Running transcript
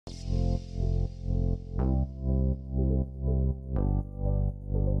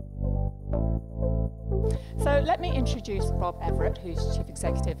So let me introduce Rob Everett, who's Chief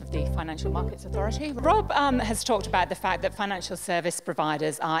Executive of the Financial Markets Authority. Rob has talked about the fact that financial service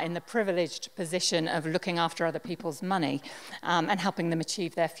providers are in the privileged position of looking after other people's money and helping them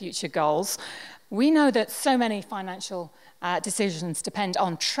achieve their future goals. We know that so many financial decisions depend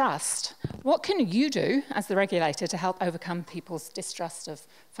on trust. What can you do as the regulator to help overcome people's distrust of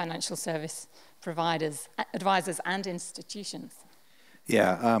financial service providers, advisors and institutions?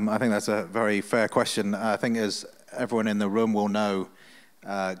 Yeah, I think that's a very fair question. I think as everyone in the room will know,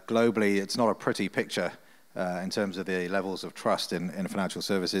 globally it's not a pretty picture in terms of the levels of trust in financial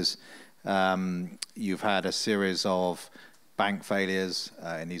services. You've had a series of bank failures.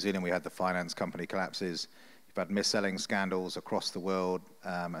 In New Zealand we had the finance company collapses. You've had mis-selling scandals across the world,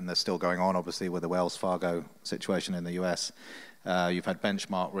 and they're still going on obviously with the Wells Fargo situation in the US. You've had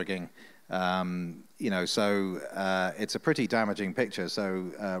benchmark rigging. So it's a pretty damaging picture.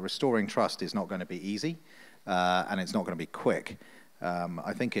 So restoring trust is not going to be easy, and it's not going to be quick.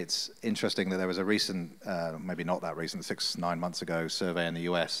 I think it's interesting that there was a recent, maybe not that recent, 6-9 months ago, survey in the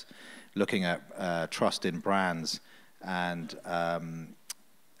US looking at trust in brands, and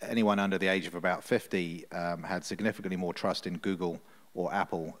anyone under the age of about 50 had significantly more trust in Google or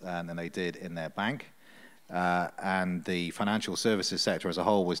Apple than they did in their bank. And the financial services sector as a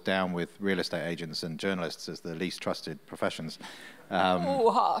whole was down, with real estate agents and journalists as the least trusted professions.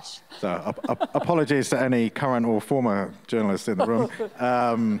 Oh, harsh. So apologies to any current or former journalists in the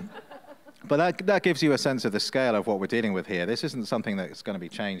room. But that gives you a sense of the scale of what we're dealing with here. This isn't something that's going to be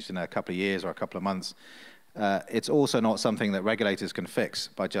changed in a couple of years or a couple of months. It's also not something that regulators can fix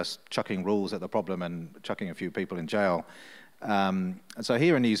by just chucking rules at the problem and chucking a few people in jail. And so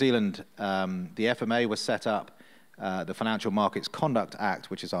here in New Zealand, the FMA was set up, the Financial Markets Conduct Act,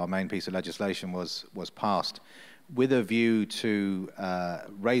 which is our main piece of legislation, was passed with a view to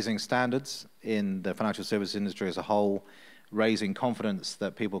raising standards in the financial services industry as a whole, raising confidence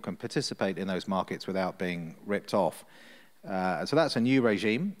that people can participate in those markets without being ripped off. So that's a new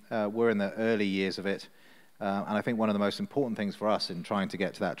regime. We're in the early years of it. And I think one of the most important things for us in trying to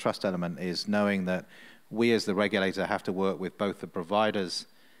get to that trust element is knowing that we as the regulator have to work with both the providers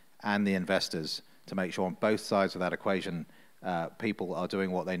and the investors to make sure on both sides of that equation people are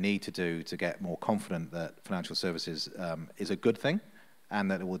doing what they need to do to get more confident that financial services is a good thing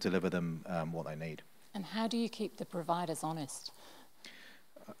and that it will deliver them what they need. And how do you keep the providers honest?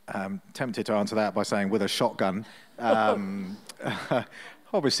 I'm tempted to answer that by saying with a shotgun.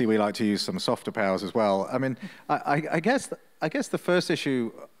 Obviously, we like to use some softer powers as well. I mean, I guess the first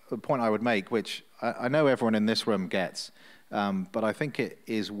point I would make, which I know everyone in this room gets, but I think it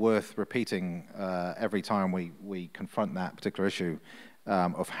is worth repeating every time we confront that particular issue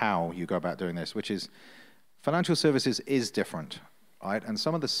of how you go about doing this, which is financial services is different, right? And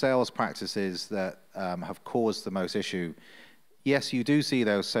some of the sales practices that have caused the most issue, yes, you do see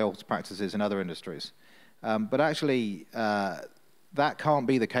those sales practices in other industries, but actually that can't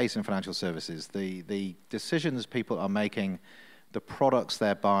be the case in financial services. The decisions people are making, the products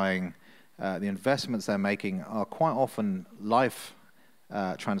they're buying, the investments they're making are quite often life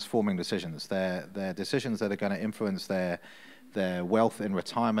transforming decisions. They're decisions that are going to influence their wealth in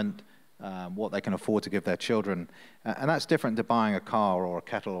retirement, what they can afford to give their children. And that's different to buying a car or a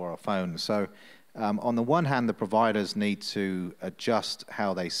kettle or a phone. So on the one hand, the providers need to adjust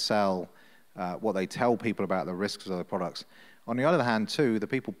how they sell, what they tell people about the risks of the products. On the other hand, too, the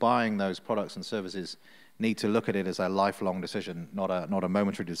people buying those products and services need to look at it as a lifelong decision, not a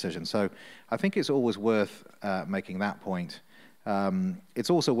momentary decision. So I think it's always worth making that point. It's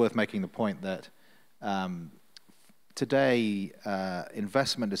also worth making the point that today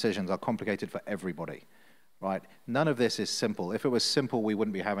investment decisions are complicated for everybody, right? None of this is simple. If it was simple, we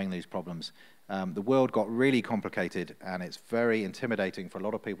wouldn't be having these problems. The world got really complicated, and it's very intimidating for a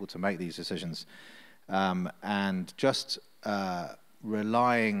lot of people to make these decisions. And just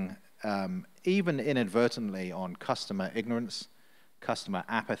relying even inadvertently on customer ignorance, customer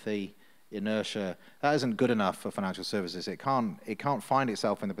apathy, inertia, that isn't good enough for financial services. It can't find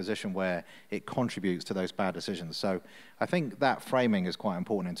itself in the position where it contributes to those bad decisions. So I think that framing is quite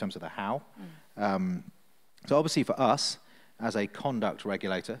important in terms of the how. So obviously for us, as a conduct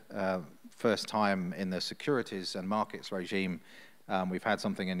regulator, first time in the securities and markets regime, we've had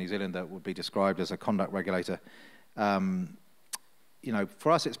something in New Zealand that would be described as a conduct regulator. You know,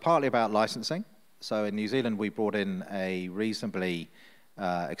 for us, it's partly about licensing. So in New Zealand, we brought in a reasonably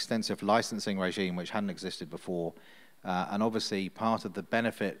extensive licensing regime which hadn't existed before. And obviously, part of the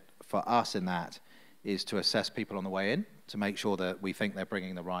benefit for us in that is to assess people on the way in, to make sure that we think they're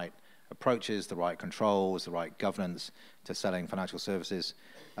bringing the right approaches, the right controls, the right governance to selling financial services.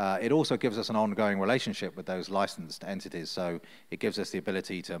 It also gives us an ongoing relationship with those licensed entities. So it gives us the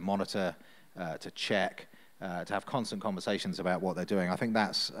ability to monitor, to check, to have constant conversations about what they're doing. I think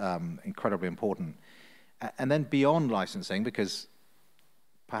that's incredibly important. And then beyond licensing, because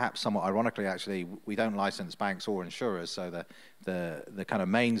perhaps somewhat ironically, actually, we don't license banks or insurers, so the kind of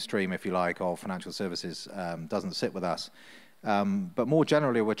mainstream, if you like, of financial services doesn't sit with us. But more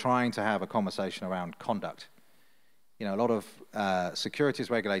generally, we're trying to have a conversation around conduct. You know, a lot of securities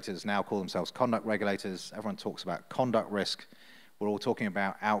regulators now call themselves conduct regulators. Everyone talks about conduct risk. We're all talking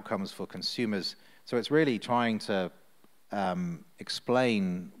about outcomes for consumers. So it's really trying to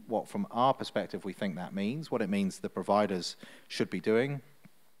explain what, from our perspective, we think that means, what it means the providers should be doing,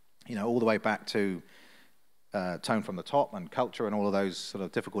 you know, all the way back to tone from the top and culture and all of those sort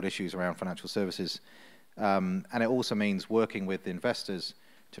of difficult issues around financial services. And it also means working with investors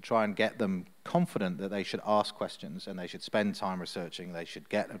to try and get them confident that they should ask questions and they should spend time researching, they should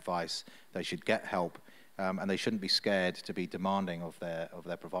get advice, they should get help, and they shouldn't be scared to be demanding of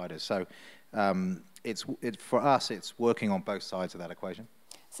their providers. So for us, it's working on both sides of that equation.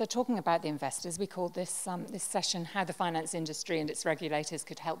 So talking about the investors, we called this this session "How the Finance Industry and its Regulators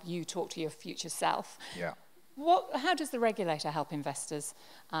Could Help You Talk to Your Future Self." Yeah. How does the regulator help investors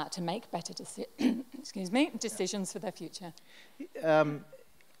to make better decisions for their future?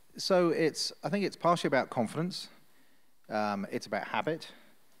 So I think it's partially about confidence. It's about habit.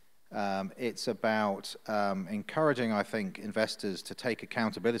 It's about encouraging, I think, investors to take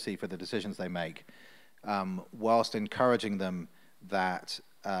accountability for the decisions they make, whilst encouraging them that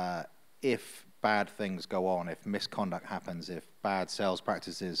if bad things go on, if misconduct happens, if bad sales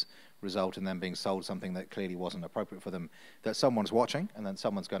practices result in them being sold something that clearly wasn't appropriate for them, that someone's watching and then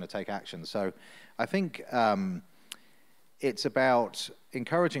someone's going to take action. So I think it's about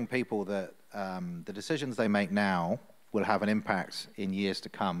encouraging people that the decisions they make now will have an impact in years to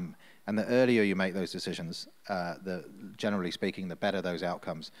come. And the earlier you make those decisions, generally speaking, the better those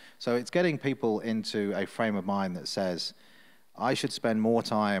outcomes. So it's getting people into a frame of mind that says, I should spend more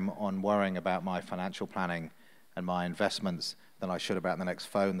time on worrying about my financial planning and my investments than I should about the next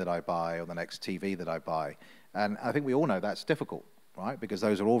phone that I buy or the next TV that I buy. And I think we all know that's difficult, right? Because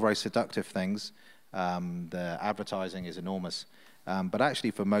those are all very seductive things. The advertising is enormous. But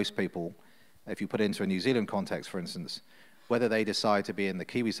actually, for most people, if you put it into a New Zealand context, for instance, whether they decide to be in the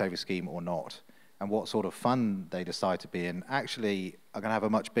KiwiSaver scheme or not, and what sort of fund they decide to be in, actually are going to have a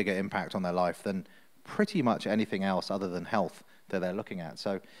much bigger impact on their life than pretty much anything else other than health that they're looking at.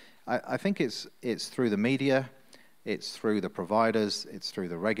 So I think it's through the media, it's through the providers, it's through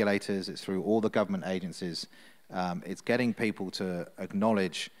the regulators, it's through all the government agencies. It's getting people to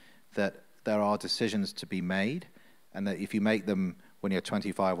acknowledge that there are decisions to be made, and that if you make them when you're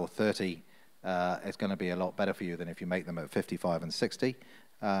 25 or 30, it's going to be a lot better for you than if you make them at 55 and 60.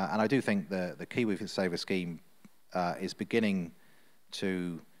 And I do think the KiwiSaver scheme is beginning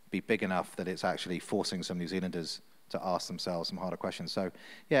to be big enough that it's actually forcing some New Zealanders to ask themselves some harder questions. So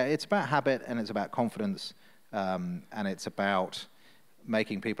yeah, it's about habit and it's about confidence, and it's about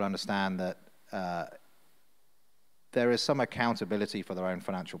making people understand that there is some accountability for their own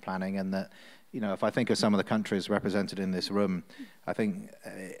financial planning, and that, you know, if I think of some of the countries represented in this room, I think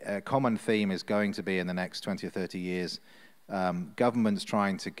a common theme is going to be in the next 20 or 30 years, governments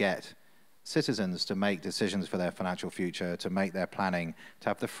trying to get citizens to make decisions for their financial future, to make their planning, to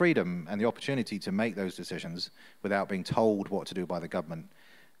have the freedom and the opportunity to make those decisions without being told what to do by the government,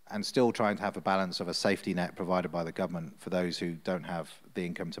 and still trying to have a balance of a safety net provided by the government for those who don't have the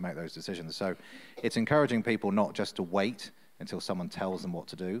income to make those decisions. So it's encouraging people not just to wait until someone tells them what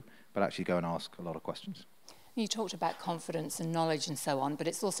to do, but actually go and ask a lot of questions. You talked about confidence and knowledge and so on, but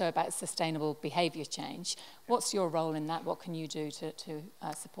it's also about sustainable behaviour change. What's your role in that? What can you do to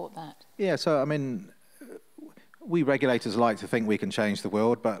support that? Yeah, so I mean, we regulators like to think we can change the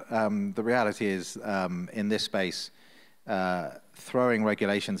world, but the reality is, in this space, throwing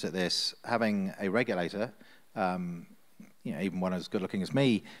regulations at this, having a regulator, you know, even one as good looking as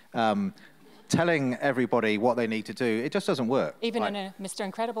me, telling everybody what they need to do, it just doesn't work. Even in a Mr.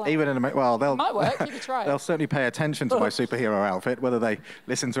 Incredible outfit? Even in a, well, they'll... It might work, you could try it. They'll certainly pay attention to my superhero outfit. Whether they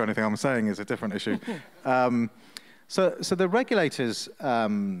listen to anything I'm saying is a different issue. So the regulators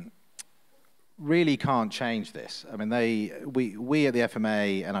really can't change this. I mean, we at the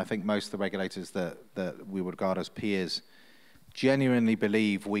FMA, and I think most of the regulators that we would regard as peers, genuinely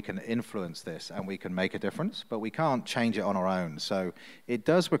believe we can influence this and we can make a difference, but we can't change it on our own. So it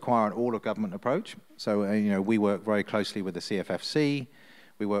does require an all-of-government approach. So you know, we work very closely with the CFFC,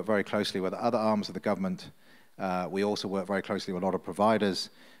 we work very closely with other arms of the government, we also work very closely with a lot of providers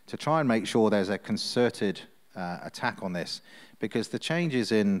to try and make sure there's a concerted attack on this, because the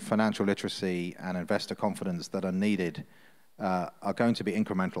changes in financial literacy and investor confidence that are needed are going to be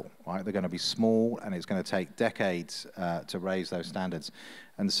incremental, right? They're going to be small, and it's going to take decades to raise those standards.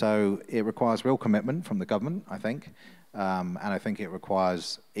 And so it requires real commitment from the government, I think, and I think it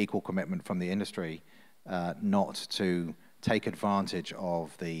requires equal commitment from the industry not to take advantage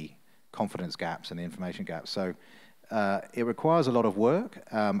of the confidence gaps and the information gaps. So it requires a lot of work,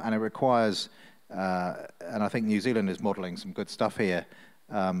 and it requires, and I think New Zealand is modeling some good stuff here,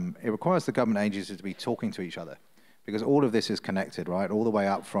 it requires the government agencies to be talking to each other, because all of this is connected, right? All the way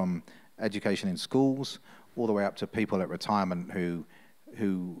up from education in schools, all the way up to people at retirement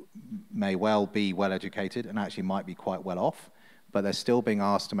who may well be well educated and actually might be quite well off, but they're still being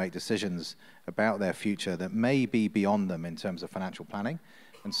asked to make decisions about their future that may be beyond them in terms of financial planning.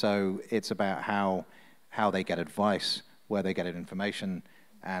 And so it's about how they get advice, where they get information,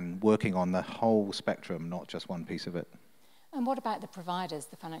 and working on the whole spectrum, not just one piece of it. And what about the providers,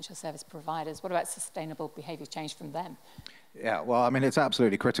 the financial service providers? What about sustainable behaviour change from them? Yeah, well, I mean, it's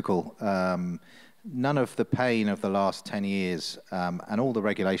absolutely critical. None of the pain of the last 10 years and all the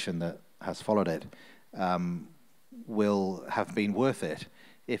regulation that has followed it will have been worth it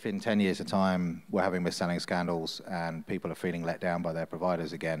if in 10 years' time we're having mis-selling scandals and people are feeling let down by their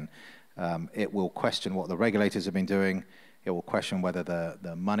providers again. It will question what the regulators have been doing. It will question whether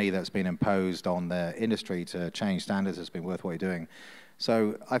the money that's been imposed on the industry to change standards has been worth what you're doing.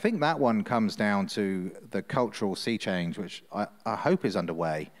 So I think that one comes down to the cultural sea change, which I hope is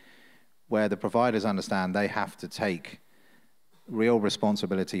underway, where the providers understand they have to take real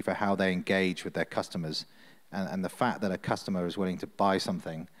responsibility for how they engage with their customers. And the fact that a customer is willing to buy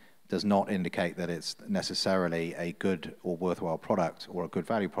something does not indicate that it's necessarily a good or worthwhile product or a good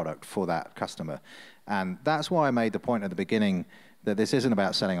value product for that customer. And that's why I made the point at the beginning that this isn't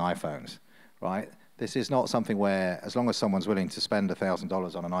about selling iPhones, right? This is not something where, as long as someone's willing to spend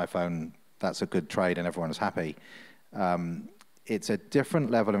 $1,000 on an iPhone, that's a good trade and everyone's happy. It's a different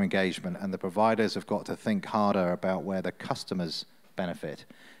level of engagement, and the providers have got to think harder about where the customers benefit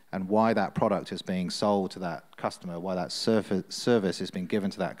and why that product is being sold to that customer, why that service is being given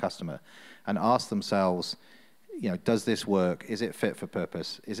to that customer, and ask themselves, you know, does this work? Is it fit for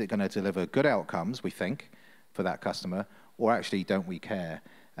purpose? Is it going to deliver good outcomes, we think, for that customer, or actually don't we care?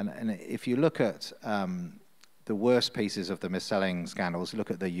 And if you look at the worst pieces of the mis-selling scandals,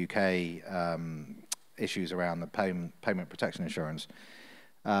 look at the UK issues around the payment protection insurance,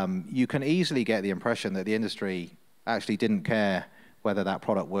 you can easily get the impression that the industry actually didn't care whether that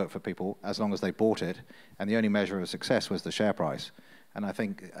product worked for people as long as they bought it, and the only measure of success was the share price. And I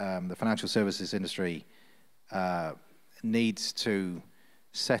think the financial services industry needs to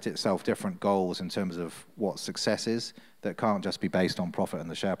set itself different goals in terms of what success is that can't just be based on profit and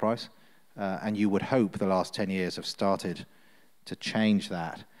the share price. And you would hope the last 10 years have started to change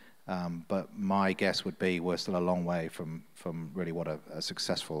that. But my guess would be we're still a long way from really what a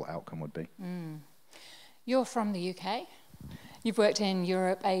successful outcome would be. You're from the UK. You've worked in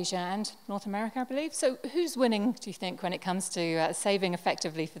Europe, Asia, and North America, I believe. So who's winning, do you think, when it comes to saving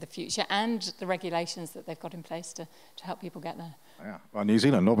effectively for the future and the regulations that they've got in place to help people get there? Yeah, well, New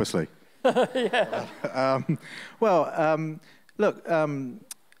Zealand, obviously. Yeah. Look,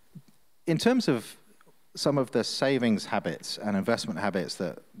 in terms of some of the savings habits and investment habits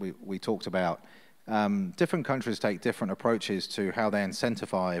that we talked about, different countries take different approaches to how they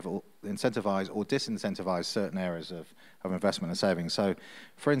incentivize or disincentivize certain areas of investment and savings. So,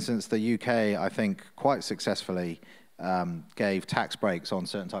 for instance, the UK, I think, quite successfully gave tax breaks on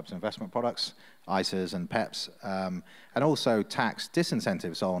certain types of investment products, ISAs and PEPs, and also tax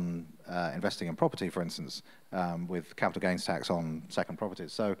disincentives on investing in property, for instance, with capital gains tax on second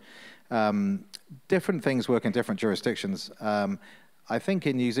properties. So different things work in different jurisdictions. I think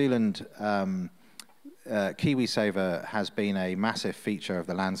in New Zealand, KiwiSaver has been a massive feature of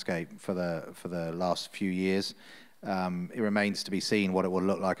the landscape for the last few years. It remains to be seen what it will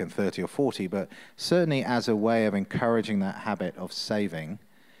look like in 30 or 40, but certainly as a way of encouraging that habit of saving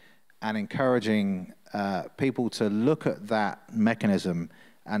and encouraging people to look at that mechanism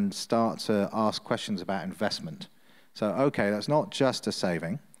and start to ask questions about investment. So, okay, that's not just a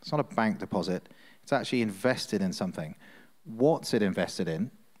saving. It's not a bank deposit. It's actually invested in something. What's it invested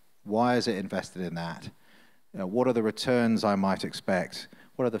in? Why is it invested in that? You know, what are the returns I might expect?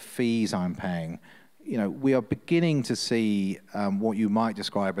 What are the fees I'm paying? You know, we are beginning to see what you might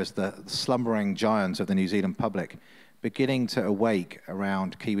describe as the slumbering giants of the New Zealand public beginning to awake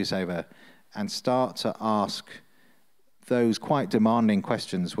around KiwiSaver and start to ask those quite demanding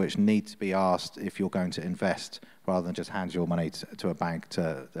questions which need to be asked if you're going to invest, rather than just hand your money to a bank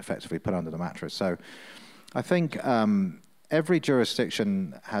to effectively put under the mattress. So I think every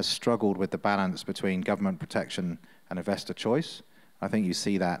jurisdiction has struggled with the balance between government protection and investor choice. I think you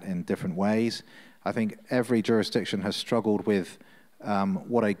see that in different ways. I think every jurisdiction has struggled with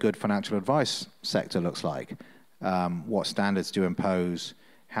what a good financial advice sector looks like. What standards do you impose?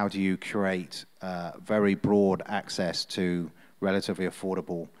 How do you create very broad access to relatively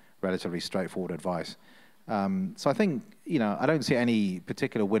affordable, relatively straightforward advice? So I think, I don't see any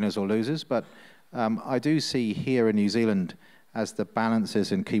particular winners or losers, but I do see here in New Zealand, as the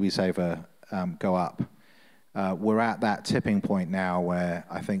balances in KiwiSaver go up, we're at that tipping point now where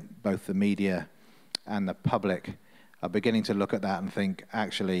I think both the media and the public are beginning to look at that and think,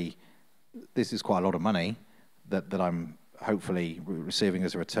 actually, this is quite a lot of money that I'm hopefully receiving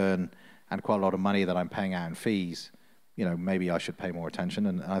as a return, and quite a lot of money that I'm paying out in fees. Maybe I should pay more attention.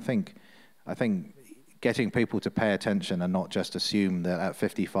 And I think getting people to pay attention and not just assume that at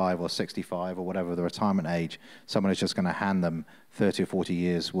 55 or 65 or whatever the retirement age, someone is just going to hand them 30 or 40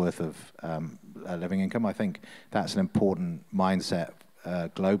 years worth of living income. I think that's an important mindset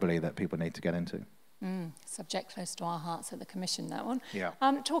globally that people need to get into. Subject close to our hearts at the Commission, that one. Yeah.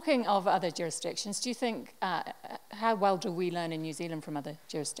 Talking of other jurisdictions, do you think, how well do we learn in New Zealand from other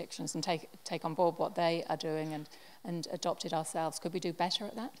jurisdictions and take on board what they are doing and adopt it ourselves? Could we do better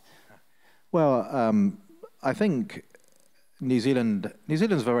at that? Well, I think New Zealand's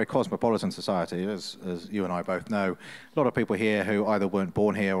a very cosmopolitan society, as you and I both know. A lot of people here who either weren't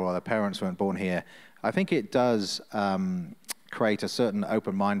born here or their parents weren't born here. I think it does create a certain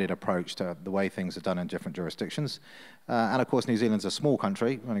open-minded approach to the way things are done in different jurisdictions. And of course, New Zealand's a small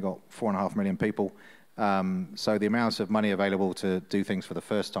country. We've only got 4.5 million people. So the amount of money available to do things for the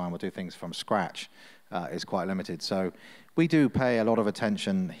first time or do things from scratch is quite limited. So we do pay a lot of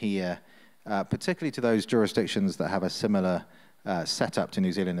attention here, particularly to those jurisdictions that have a similar setup to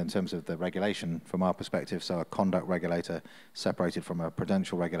New Zealand in terms of the regulation from our perspective, so a conduct regulator separated from a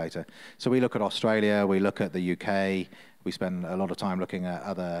prudential regulator. So we look at Australia, we look at the UK, we spend a lot of time looking at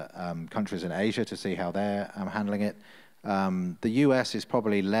other countries in Asia to see how they're handling it. The US is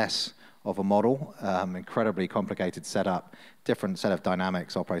probably less of a model, incredibly complicated setup, different set of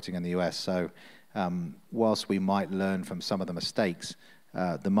dynamics operating in the US. So whilst we might learn from some of the mistakes,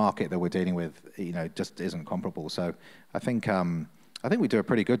 the market that we're dealing with, just isn't comparable. So I think we do a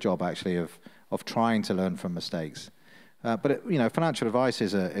pretty good job actually of trying to learn from mistakes. But financial advice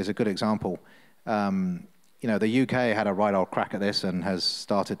is a good example. The UK had a right old crack at this and has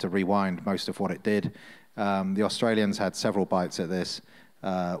started to rewind most of what it did. The Australians had several bites at this.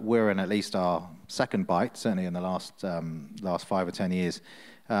 We're in at least our second bite, certainly in the last 5 or 10 years.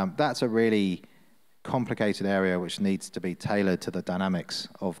 That's a really complicated area which needs to be tailored to the dynamics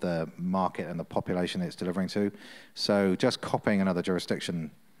of the market and the population it's delivering to. So just copying another jurisdiction,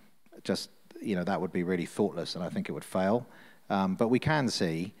 that would be really thoughtless, and I think it would fail. But we can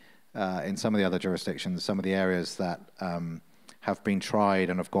see in some of the other jurisdictions, some of the areas that have been tried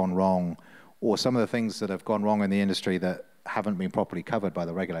and have gone wrong, or some of the things that have gone wrong in the industry that haven't been properly covered by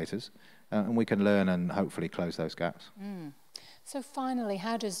the regulators, and we can learn and hopefully close those gaps. So finally,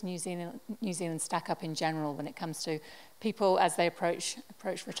 how does New Zealand stack up in general when it comes to people as they approach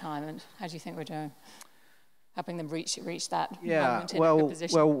retirement? How do you think we're doing? Helping them reach that moment in a good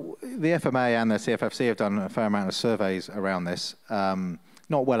position? Well, the FMA and the CFFC have done a fair amount of surveys around this.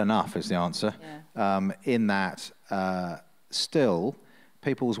 Not well enough is the answer. Yeah. In that, still,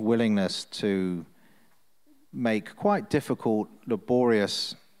 people's willingness to make quite difficult,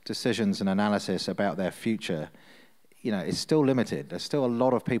 laborious decisions and analysis about their future, is still limited. There's still a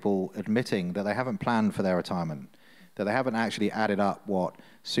lot of people admitting that they haven't planned for their retirement, that they haven't actually added up what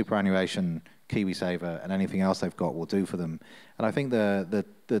superannuation, KiwiSaver, and anything else they've got will do for them. And I think the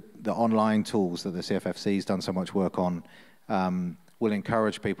online tools that the CFFC's done so much work on will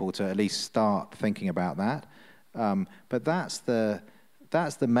encourage people to at least start thinking about that. But that's the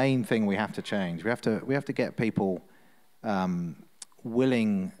main thing we have to change. We have to get people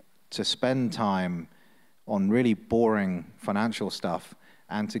willing to spend time on really boring financial stuff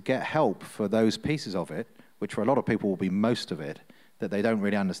and to get help for those pieces of it, which for a lot of people will be most of it, that they don't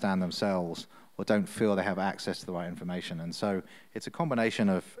really understand themselves or don't feel they have access to the right information. And so it's a combination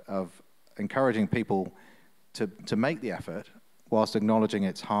of encouraging people to make the effort whilst acknowledging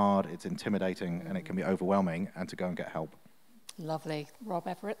it's hard, it's intimidating, and it can be overwhelming, and to go and get help. Lovely. Rob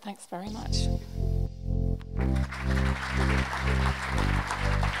Everett, thanks very much.